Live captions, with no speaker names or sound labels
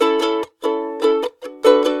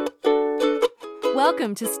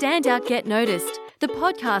welcome to Stand Out Get Noticed, the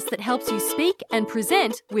podcast that helps you speak and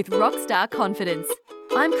present with rockstar confidence.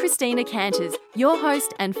 I'm Christina Canters, your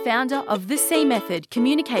host and founder of the C Method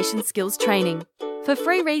Communication Skills Training. For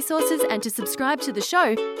free resources and to subscribe to the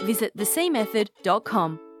show, visit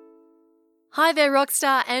thecmethod.com. Hi there,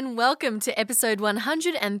 Rockstar, and welcome to episode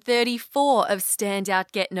 134 of Stand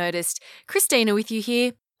Out Get Noticed. Christina with you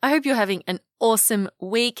here. I hope you're having an awesome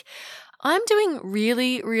week. I'm doing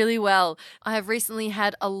really well. I have recently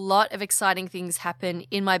had a lot of exciting things happen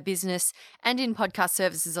in my business and in Podcast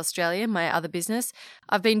Services Australia, my other business.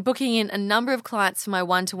 I've been booking in a number of clients for my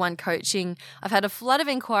one-to-one coaching. I've had a flood of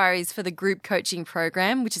inquiries for the group coaching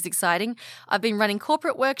program, which is exciting. I've been running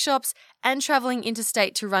corporate workshops and traveling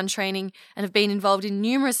interstate to run training and have been involved in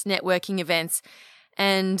numerous networking events.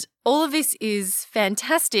 And all of this is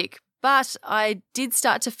fantastic. But I did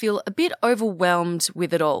start to feel a bit overwhelmed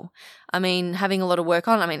with it all. I mean, having a lot of work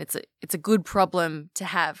on, it's a good problem to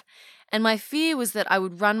have. And my fear was that I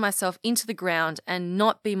would run myself into the ground and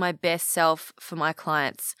not be my best self for my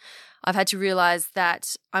clients. I've had to realize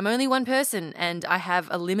that I'm only one person and I have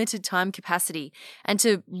a limited time capacity. And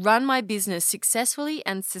to run my business successfully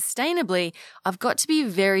and sustainably, I've got to be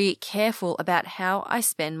very careful about how I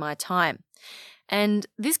spend my time. And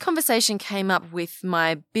this conversation came up with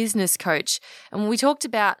my business coach, and we talked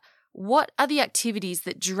about what are the activities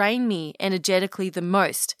that drain me energetically the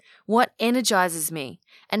most, what energizes me,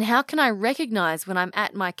 and how can I recognize when I'm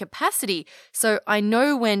at my capacity so I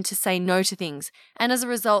know when to say no to things, and as a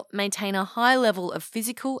result, maintain a high level of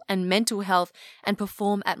physical and mental health and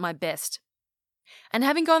perform at my best. And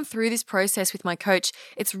having gone through this process with my coach,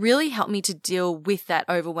 it's really helped me to deal with that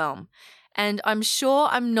overwhelm. And I'm sure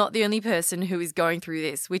I'm not the only person who is going through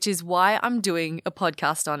this, which is why I'm doing a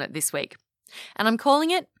podcast on it this week. And I'm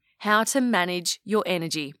calling it How to Manage Your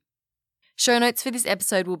Energy. Show notes for this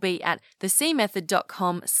episode will be at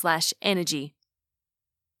thecmethod.com/energy.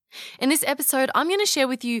 In this episode, I'm going to share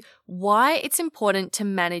with you why it's important to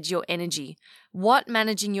manage your energy, what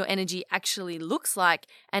managing your energy actually looks like,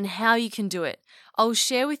 and how you can do it. I'll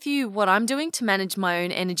share with you what I'm doing to manage my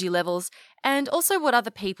own energy levels and also what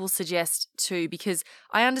other people suggest too, because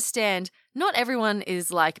I understand not everyone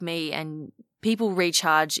is like me and people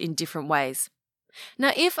recharge in different ways.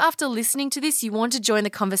 Now, if after listening to this you want to join the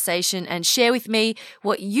conversation and share with me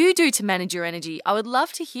what you do to manage your energy, I would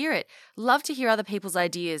love to hear it. Love to hear other people's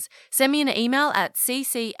ideas. Send me an email at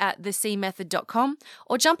cc@thecmethod.com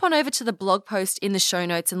or jump on over to the blog post in the show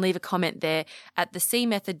notes and leave a comment there at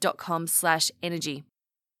thecmethod.com/energy.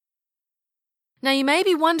 Now, you may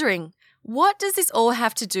be wondering, what does this all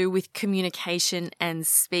have to do with communication and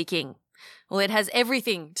speaking? Well, it has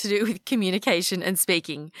everything to do with communication and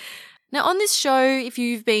speaking. Now, on this show, if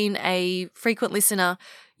you've been a frequent listener,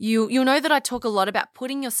 you'll know that I talk a lot about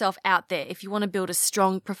putting yourself out there if you want to build a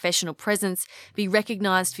strong professional presence, be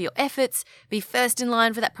recognized for your efforts, be first in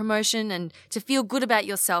line for that promotion, and to feel good about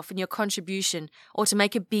yourself and your contribution, or to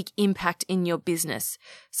make a big impact in your business.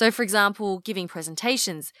 So, for example, giving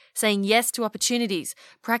presentations, saying yes to opportunities,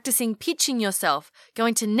 practicing pitching yourself,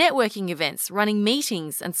 going to networking events, running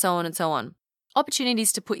meetings, and so on and so on.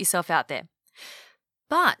 Opportunities to put yourself out there.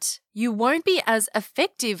 But you won't be as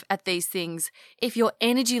effective at these things if your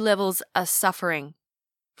energy levels are suffering.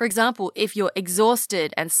 For example, if you're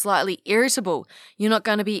exhausted and slightly irritable, you're not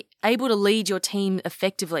going to be able to lead your team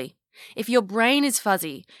effectively. If your brain is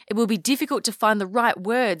fuzzy, it will be difficult to find the right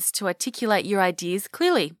words to articulate your ideas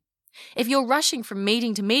clearly. If you're rushing from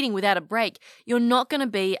meeting to meeting without a break, you're not going to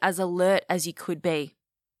be as alert as you could be.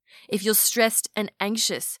 If you're stressed and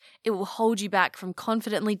anxious, it will hold you back from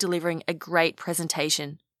confidently delivering a great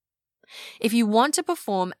presentation. If you want to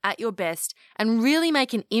perform at your best and really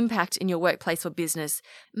make an impact in your workplace or business,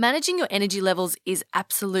 managing your energy levels is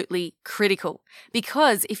absolutely critical.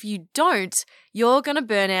 Because if you don't, you're going to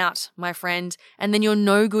burn out, my friend, and then you're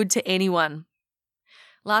no good to anyone.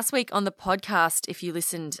 Last week on the podcast, if you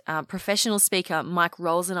listened, professional speaker Mike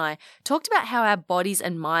Rolls and I talked about how our bodies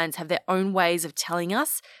and minds have their own ways of telling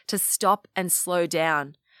us to stop and slow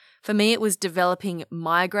down. For me, it was developing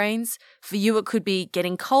migraines. For you, it could be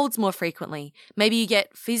getting colds more frequently. Maybe you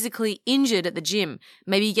get physically injured at the gym.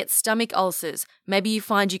 Maybe you get stomach ulcers. Maybe you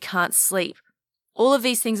find you can't sleep. All of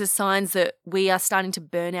these things are signs that we are starting to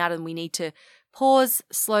burn out and we need to pause,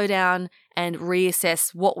 slow down, and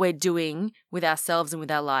reassess what we're doing with ourselves and with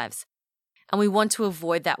our lives. And we want to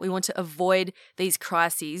avoid that. We want to avoid these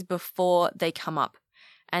crises before they come up.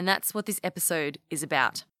 And that's what this episode is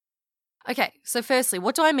about. Okay, so firstly,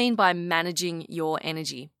 what do I mean by managing your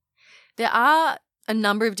energy? There are a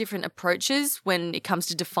number of different approaches when it comes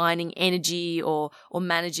to defining energy or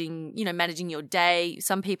managing your day.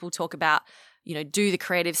 Some people talk about, do the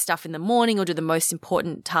creative stuff in the morning or do the most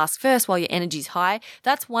important task first while your energy's high.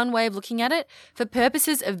 That's one way of looking at it. For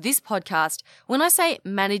purposes of this podcast, when I say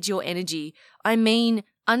manage your energy, I mean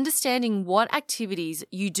understanding what activities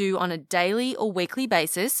you do on a daily or weekly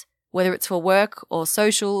basis, whether it's for work or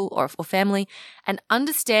social or for family, and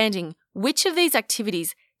understanding which of these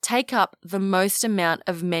activities take up the most amount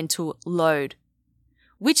of mental load.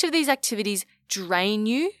 Which of these activities drain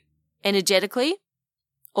you energetically,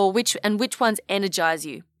 or which ones energize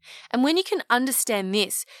you? And when you can understand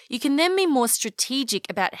this, you can then be more strategic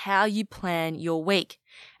about how you plan your week.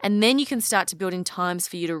 And then you can start to build in times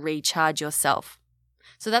for you to recharge yourself.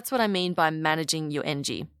 So that's what I mean by managing your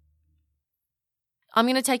energy. I'm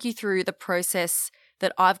going to take you through the process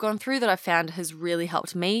that I've gone through that I found has really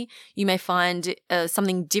helped me. You may find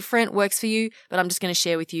something different works for you, but I'm just going to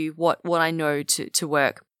share with you what I know to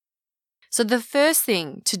work. So the first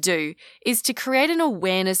thing to do is to create an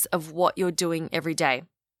awareness of what you're doing every day.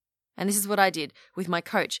 And this is what I did with my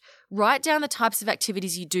coach. Write down the types of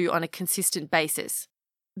activities you do on a consistent basis.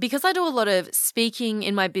 Because I do a lot of speaking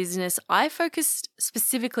in my business, I focused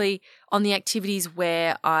specifically on the activities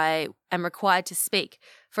where I am required to speak.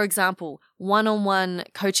 For example, one-on-one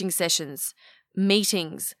coaching sessions,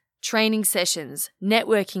 meetings, training sessions,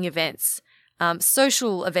 networking events,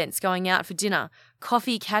 social events, going out for dinner,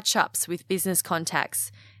 coffee catch-ups with business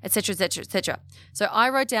contacts, etc., etc., etc. So I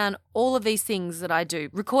wrote down all of these things that I do.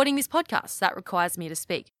 Recording this podcast, that requires me to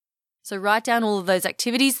speak. So write down all of those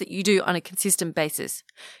activities that you do on a consistent basis.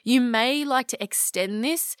 You may like to extend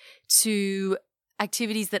this to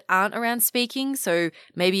activities that aren't around speaking. So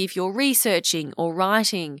maybe if you're researching or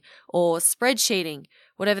writing or spreadsheeting,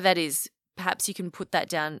 whatever that is, perhaps you can put that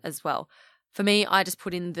down as well. For me, I just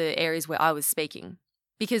put in the areas where I was speaking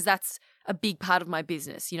because that's a big part of my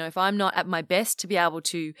business. If I'm not at my best to be able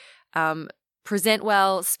to present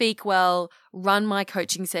well, speak well, run my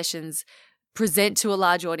coaching sessions, present to a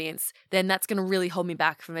large audience, then that's going to really hold me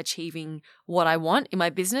back from achieving what I want in my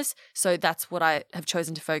business. So that's what I have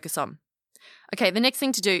chosen to focus on. Okay, the next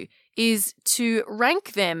thing to do is to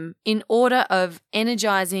rank them in order of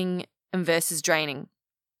energizing versus draining.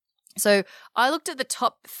 So I looked at the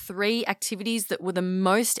top 3 activities that were the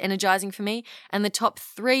most energizing for me and the top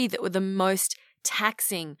 3 that were the most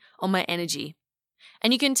taxing on my energy.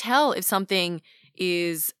 And you can tell if something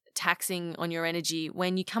is taxing on your energy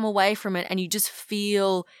when you come away from it and you just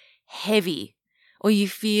feel heavy or you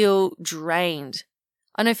feel drained.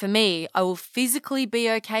 I know for me, I will physically be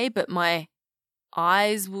okay, but my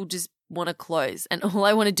eyes will just want to close. And all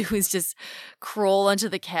I want to do is just crawl onto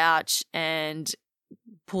the couch and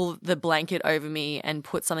pull the blanket over me and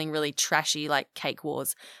put something really trashy like Cake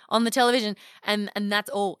Wars on the television. And that's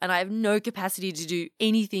all. And I have no capacity to do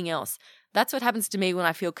anything else. That's what happens to me when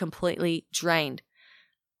I feel completely drained.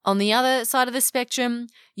 On the other side of the spectrum,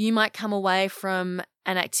 you might come away from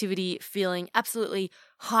an activity feeling absolutely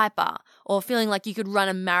hyper or feeling like you could run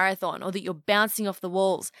a marathon or that you're bouncing off the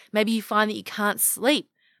walls. Maybe you find that you can't sleep.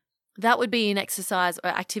 That would be an exercise or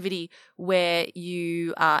activity where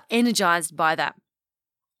you are energized by that.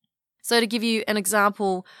 So to give you an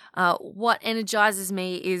example, what energizes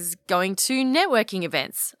me is going to networking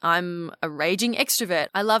events. I'm a raging extrovert.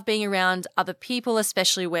 I love being around other people,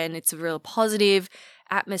 especially when it's a real positive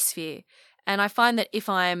atmosphere. And I find that if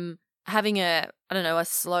I'm having a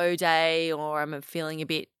slow day or I'm feeling a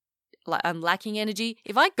bit like I'm lacking energy,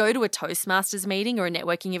 if I go to a Toastmasters meeting or a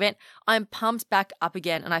networking event, I'm pumped back up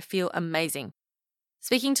again and I feel amazing.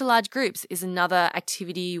 Speaking to large groups is another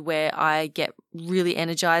activity where I get really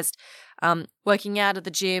energized. Working out at the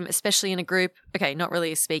gym, especially in a group, okay, not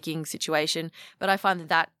really a speaking situation, but I find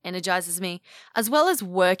that energizes me, as well as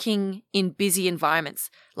working in busy environments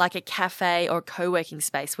like a cafe or a co-working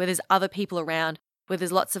space where there's other people around, where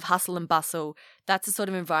there's lots of hustle and bustle. That's the sort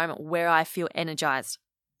of environment where I feel energized.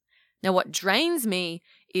 Now, what drains me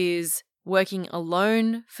is working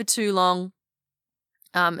alone for too long,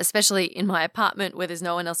 especially in my apartment where there's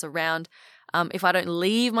no one else around. If I don't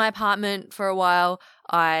leave my apartment for a while,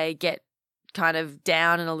 I get kind of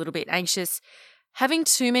down and a little bit anxious. Having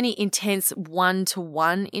too many intense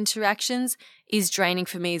one-to-one interactions is draining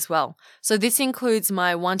for me as well. So this includes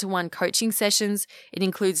my one-to-one coaching sessions. It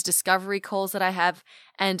includes discovery calls that I have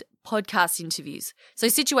and podcast interviews. So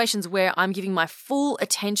situations where I'm giving my full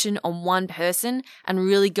attention on one person and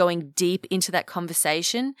really going deep into that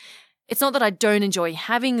conversation. It's not that I don't enjoy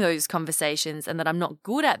having those conversations and that I'm not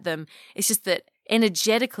good at them. It's just that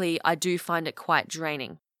energetically, I do find it quite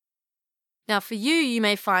draining. Now, for you, you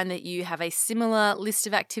may find that you have a similar list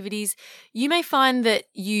of activities. You may find that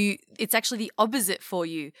it's actually the opposite for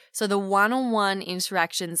you. So the one-on-one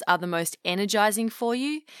interactions are the most energizing for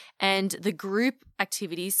you, and the group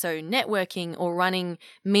activities, so networking or running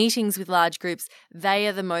meetings with large groups, they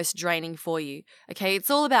are the most draining for you. Okay, it's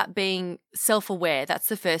all about being self-aware. That's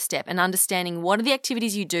the first step, and understanding what are the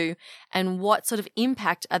activities you do and what sort of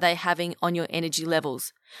impact are they having on your energy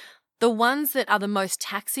levels. The ones that are the most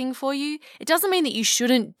taxing for you, it doesn't mean that you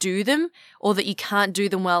shouldn't do them or that you can't do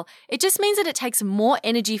them well. It just means that it takes more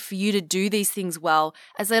energy for you to do these things well,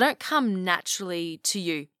 as they don't come naturally to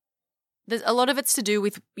you. There's a lot of it's to do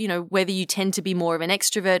with, whether you tend to be more of an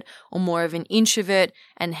extrovert or more of an introvert,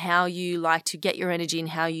 and how you like to get your energy and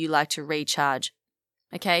how you like to recharge.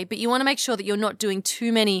 Okay, but you want to make sure that you're not doing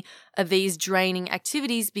too many of these draining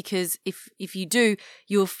activities, because if you do,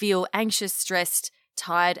 you'll feel anxious, stressed,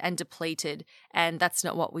 tired and depleted, and that's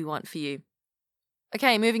not what we want for you.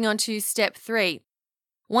 Okay, moving on to step 3.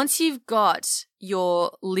 Once you've got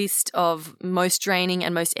your list of most draining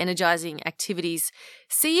and most energizing activities,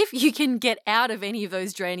 see if you can get out of any of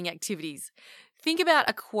those draining activities. Think about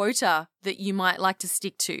a quota that you might like to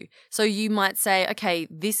stick to. So you might say, okay,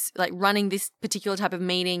 running this particular type of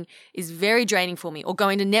meeting is very draining for me, or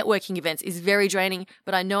going to networking events is very draining,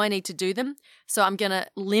 but I know I need to do them. So I'm going to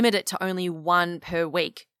limit it to only 1 per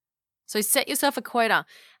week. So set yourself a quota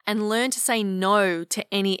and learn to say no to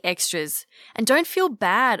any extras. And don't feel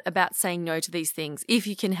bad about saying no to these things if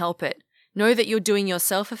you can help it. Know that you're doing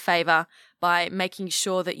yourself a favor by making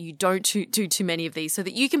sure that you don't do too many of these, so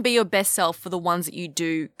that you can be your best self for the ones that you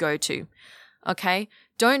do go to. Okay?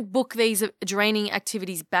 Don't book these draining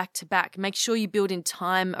activities back to back. Make sure you build in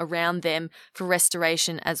time around them for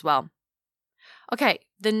restoration as well. Okay,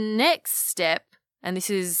 the next step, and this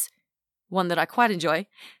is one that I quite enjoy,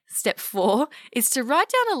 step 4, is to write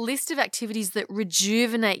down a list of activities that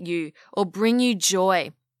rejuvenate you or bring you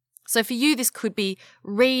joy. So for you, this could be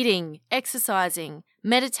reading, exercising,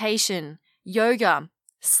 meditation, yoga,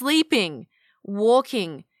 sleeping,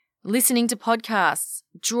 walking, listening to podcasts,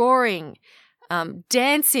 drawing,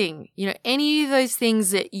 dancing, any of those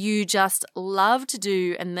things that you just love to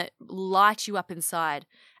do and that light you up inside.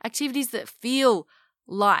 Activities that feel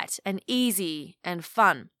light and easy and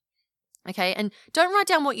fun. Okay, and don't write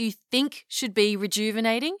down what you think should be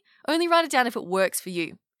rejuvenating. Only write it down if it works for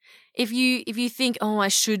you. If you think, I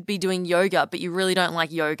should be doing yoga, but you really don't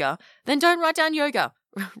like yoga, then don't write down yoga.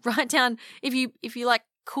 Write down if you like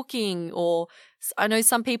cooking, or I know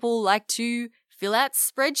some people like to fill out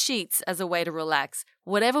spreadsheets as a way to relax.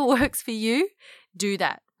 Whatever works for you, do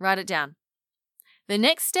that. Write it down. The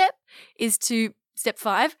next step step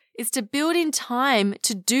 5 is to build in time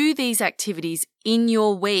to do these activities in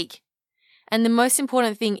your week. And the most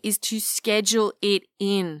important thing is to schedule it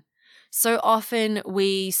in. So often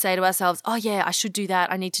we say to ourselves, oh yeah, I should do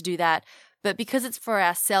that. I need to do that. But because it's for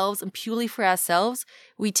ourselves and purely for ourselves,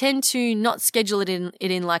 we tend to not schedule it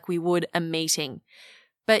in like we would a meeting.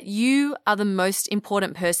 But you are the most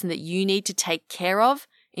important person that you need to take care of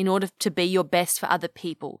in order to be your best for other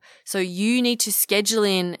people. So you need to schedule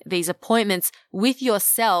in these appointments with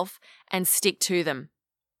yourself and stick to them.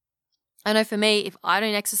 I know for me, if I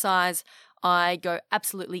don't exercise, I go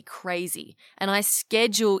absolutely crazy, and I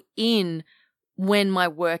schedule in when my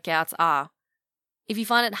workouts are. If you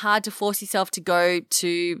find it hard to force yourself to go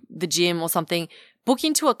to the gym or something, book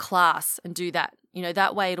into a class and do that.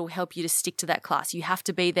 That way it'll help you to stick to that class. You have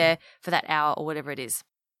to be there for that hour or whatever it is.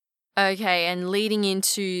 Okay, and leading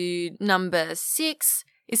into number 6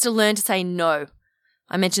 is to learn to say no.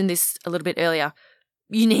 I mentioned this a little bit earlier.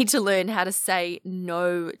 You need to learn how to say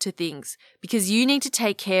no to things, because you need to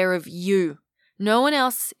take care of you. No one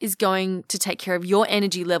else is going to take care of your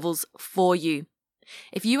energy levels for you.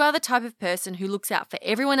 If you are the type of person who looks out for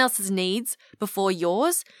everyone else's needs before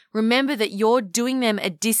yours, remember that you're doing them a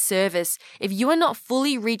disservice if you are not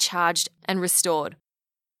fully recharged and restored.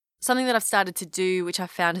 Something that I've started to do, which I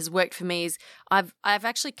found has worked for me, is I've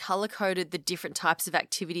actually color-coded the different types of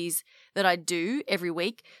activities that I do every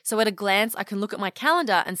week. So at a glance, I can look at my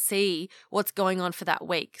calendar and see what's going on for that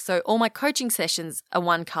week. So all my coaching sessions are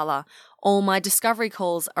one color. All my discovery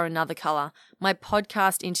calls are another color. My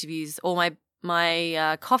podcast interviews or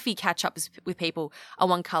my coffee catch-ups with people are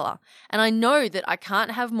one color. And I know that I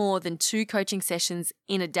can't have more than 2 coaching sessions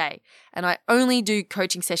in a day. And I only do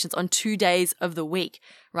coaching sessions on 2 days of the week,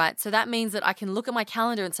 right? So that means that I can look at my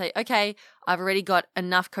calendar and say, okay, I've already got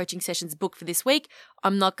enough coaching sessions booked for this week.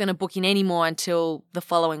 I'm not going to book in any more until the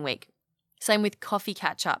following week. Same with coffee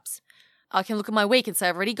catch-ups. I can look at my week and say,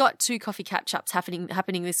 I've already got 2 coffee catch-ups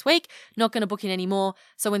happening this week, not going to book in anymore.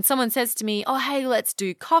 So when someone says to me, oh, hey, let's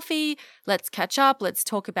do coffee, let's catch up, let's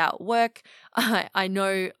talk about work, I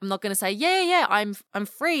know I'm not going to say, yeah, I'm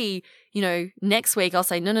free, next week. I'll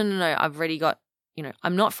say, no, I've already got,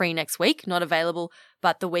 I'm not free next week, not available,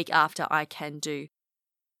 but the week after I can do.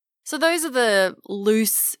 So those are the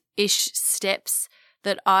loose-ish steps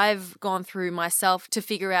that I've gone through myself to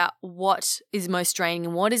figure out what is most draining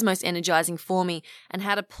and what is most energizing for me, and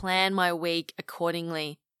how to plan my week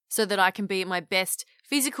accordingly so that I can be at my best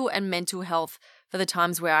physical and mental health for the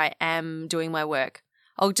times where I am doing my work.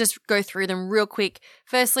 I'll just go through them real quick.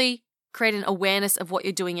 Firstly, create an awareness of what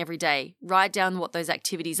you're doing every day. Write down what those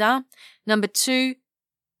activities are. Number 2,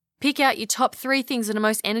 pick out your top 3 things that are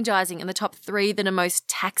most energizing and the top 3 that are most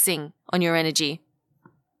taxing on your energy.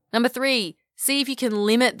 Number 3, see if you can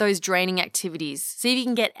limit those draining activities. See if you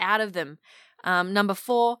can get out of them. Number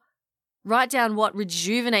 4, write down what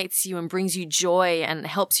rejuvenates you and brings you joy and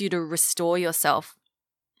helps you to restore yourself.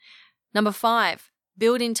 Number 5,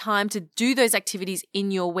 build in time to do those activities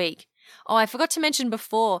in your week. Oh, I forgot to mention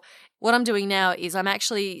before, what I'm doing now is I'm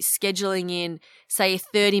actually scheduling in, say,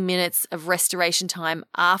 30 minutes of restoration time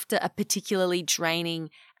after a particularly draining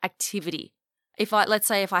activity. Let's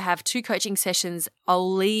say if I have 2 coaching sessions,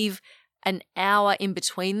 I'll leave an hour in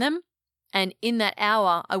between them. And in that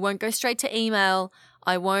hour, I won't go straight to email.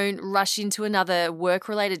 I won't rush into another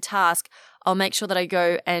work-related task. I'll make sure that I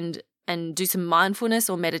go and do some mindfulness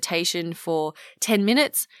or meditation for 10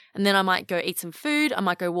 minutes. And then I might go eat some food. I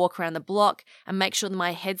might go walk around the block and make sure that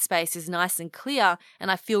my headspace is nice and clear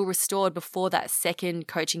and I feel restored before that second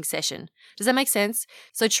coaching session. Does that make sense?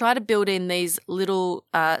 So try to build in these little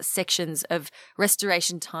sections of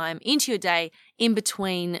restoration time into your day in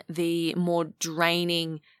between the more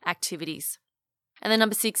draining activities. And then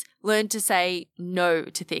number 6, learn to say no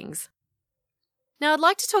to things. Now, I'd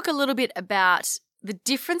like to talk a little bit about the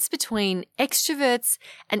difference between extroverts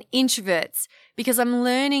and introverts, because I'm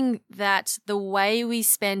learning that the way we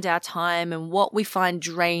spend our time and what we find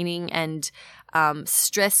draining and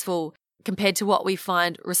stressful compared to what we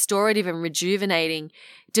find restorative and rejuvenating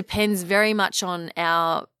depends very much on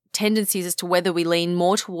our tendencies as to whether we lean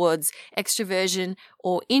more towards extroversion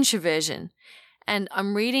or introversion. And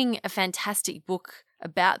I'm reading a fantastic book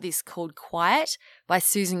about this called Quiet by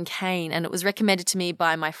Susan Cain, and it was recommended to me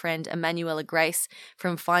by my friend Emanuela Grace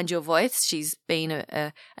from Find Your Voice. She's been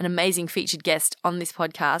an amazing featured guest on this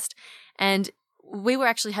podcast, and we were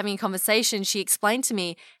actually having a conversation. She explained to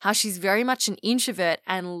me how she's very much an introvert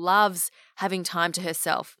and loves having time to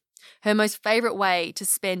herself. Her most favorite way to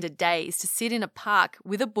spend a day is to sit in a park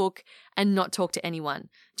with a book and not talk to anyone.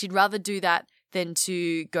 She'd rather do that than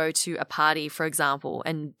to go to a party, for example,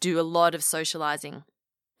 and do a lot of socializing.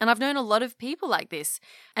 And I've known a lot of people like this.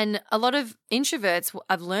 And a lot of introverts,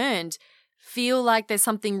 I've learned, feel like there's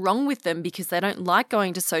something wrong with them because they don't like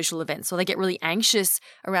going to social events, or they get really anxious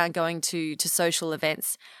around going to social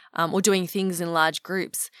events or doing things in large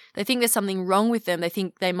groups. They think there's something wrong with them. They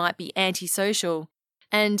think they might be antisocial.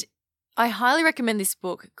 And I highly recommend this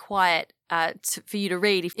book, Quiet, for you to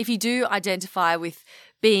read. If you do identify with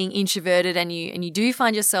being introverted and you do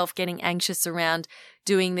find yourself getting anxious around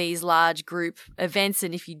doing these large group events,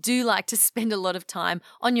 and if you do like to spend a lot of time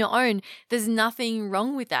on your own, there's nothing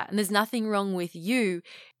wrong with that. And there's nothing wrong with you.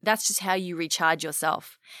 That's just how you recharge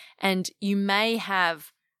yourself. And you may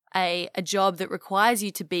have a job that requires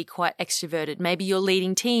you to be quite extroverted. Maybe you're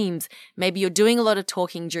leading teams. Maybe you're doing a lot of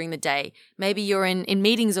talking during the day. Maybe you're in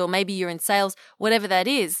meetings, or maybe you're in sales, whatever that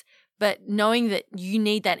is. But knowing that you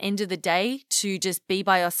need that end of the day to just be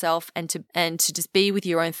by yourself and to just be with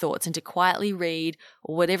your own thoughts and to quietly read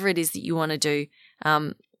or whatever it is that you want to do,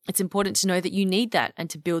 it's important to know that you need that and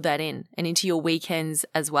to build that in and into your weekends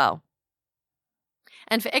as well.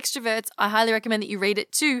 And for extroverts, I highly recommend that you read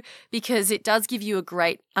it too, because it does give you a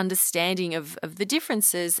great understanding of the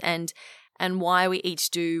differences and why we each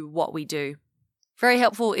do what we do. Very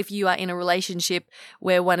helpful if you are in a relationship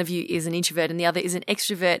where one of you is an introvert and the other is an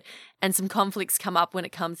extrovert, and some conflicts come up when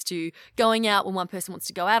it comes to going out, when one person wants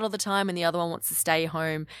to go out all the time and the other one wants to stay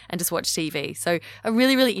home and just watch TV. So a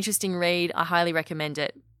really, really interesting read. I highly recommend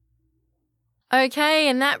it. Okay,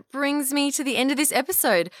 and that brings me to the end of this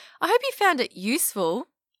episode. I hope you found it useful.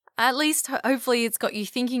 At least, hopefully, it's got you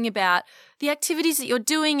thinking about the activities that you're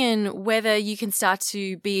doing and whether you can start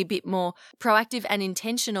to be a bit more proactive and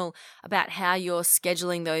intentional about how you're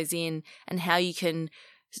scheduling those in and how you can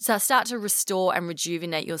start to restore and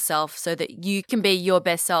rejuvenate yourself so that you can be your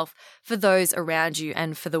best self for those around you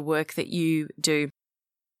and for the work that you do.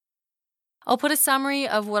 I'll put a summary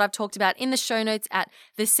of what I've talked about in the show notes at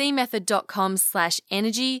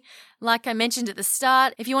thecmethod.com/energy. Like I mentioned at the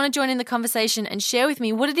start, if you want to join in the conversation and share with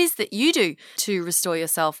me what it is that you do to restore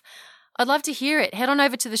yourself, I'd love to hear it. Head on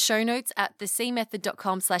over to the show notes at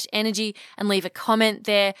thecmethod.com/energy and leave a comment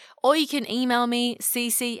there, or you can email me,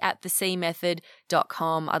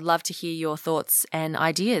 cc@thecmethod.com. I'd love to hear your thoughts and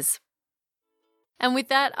ideas. And with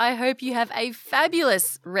that, I hope you have a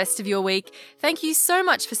fabulous rest of your week. Thank you so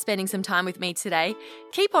much for spending some time with me today.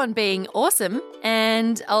 Keep on being awesome,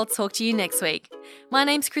 and I'll talk to you next week. My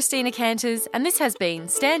name's Christina Canters, and this has been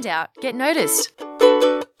Stand Out, Get Noticed.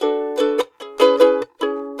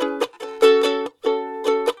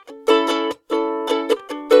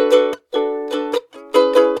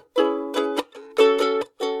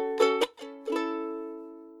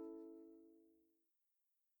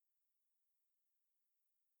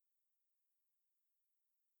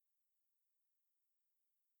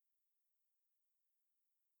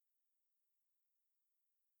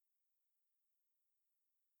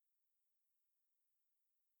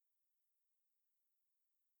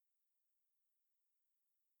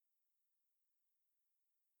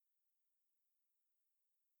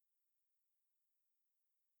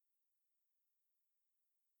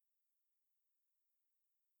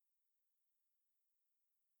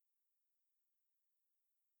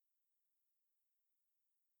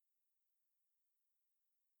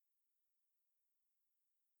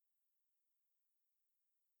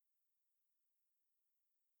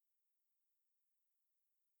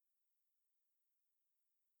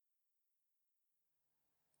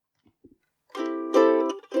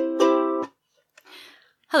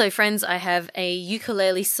 Hello friends, I have a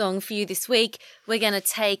ukulele song for you this week. We're going to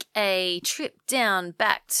take a trip down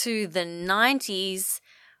back to the 90s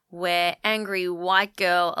where angry white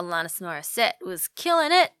girl Alanis Morissette was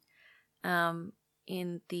killing it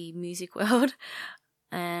in the music world.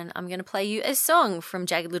 And I'm going to play you a song from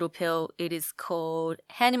Jagged Little Pill. It is called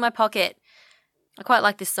Hand in My Pocket. I quite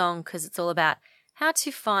like this song because it's all about how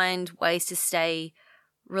to find ways to stay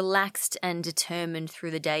relaxed and determined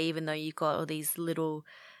through the day, even though you've got all these little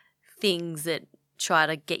things that try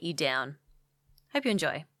to get you down. Hope you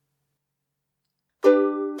enjoy.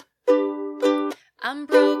 I'm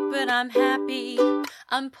broke, but I'm happy.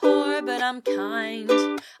 I'm poor, but I'm kind.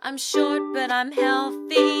 I'm short, but I'm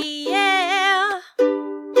healthy, yeah.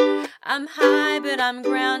 I'm high, but I'm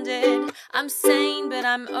grounded. I'm sane, but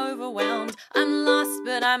I'm overwhelmed. I'm lost,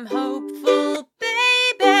 but I'm hopeful, baby.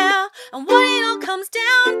 And what it all comes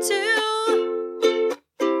down to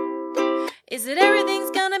is that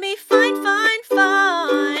everything's gonna be fine, fine,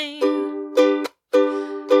 fine.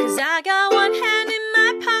 'Cause I got one hand in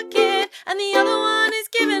my pocket and the other one is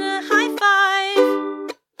giving a high five.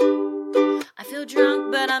 I feel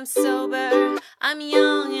drunk, but I'm sober. I'm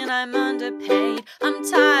young and I'm underpaid. I'm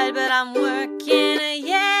tired, but I'm working,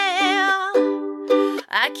 yeah.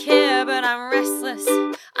 I care, but I'm restless.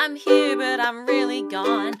 I'm here, but I'm really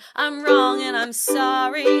gone. I'm wrong and I'm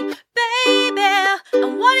sorry, baby.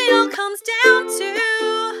 And what it all comes down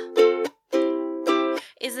to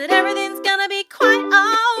is that everything's gonna be quite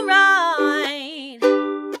alright.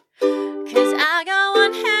 'Cause I got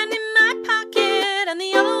one hand in my pocket and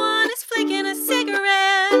the other one is flicking a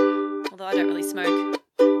cigarette. Although I don't really smoke.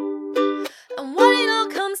 And what it all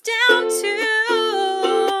comes down to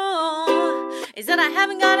is that I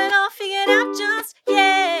haven't got it all figured out just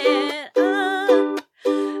yet.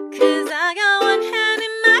 'Cause I got one hand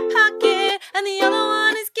in my pocket and the other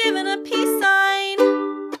one is giving a peace sign.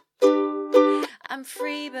 I'm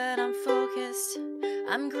free, but I'm focused.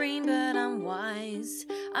 I'm green, but I'm wise.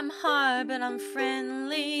 I'm hard, but I'm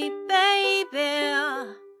friendly, baby.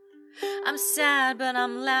 I'm sad, but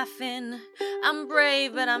I'm laughing. I'm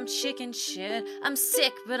brave, but I'm chicken shit. I'm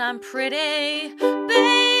sick, but I'm pretty,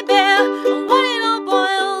 baby. And what it all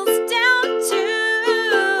boils down to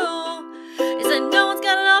is that no one's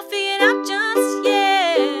got it all figured out just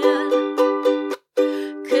yet.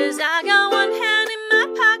 'Cause I got one hand in my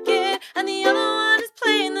pocket and the other one is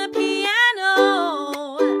playing the piano.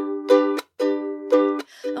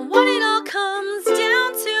 And what it all comes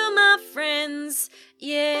down to, my friends,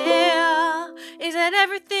 yeah, is that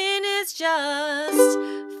everything is just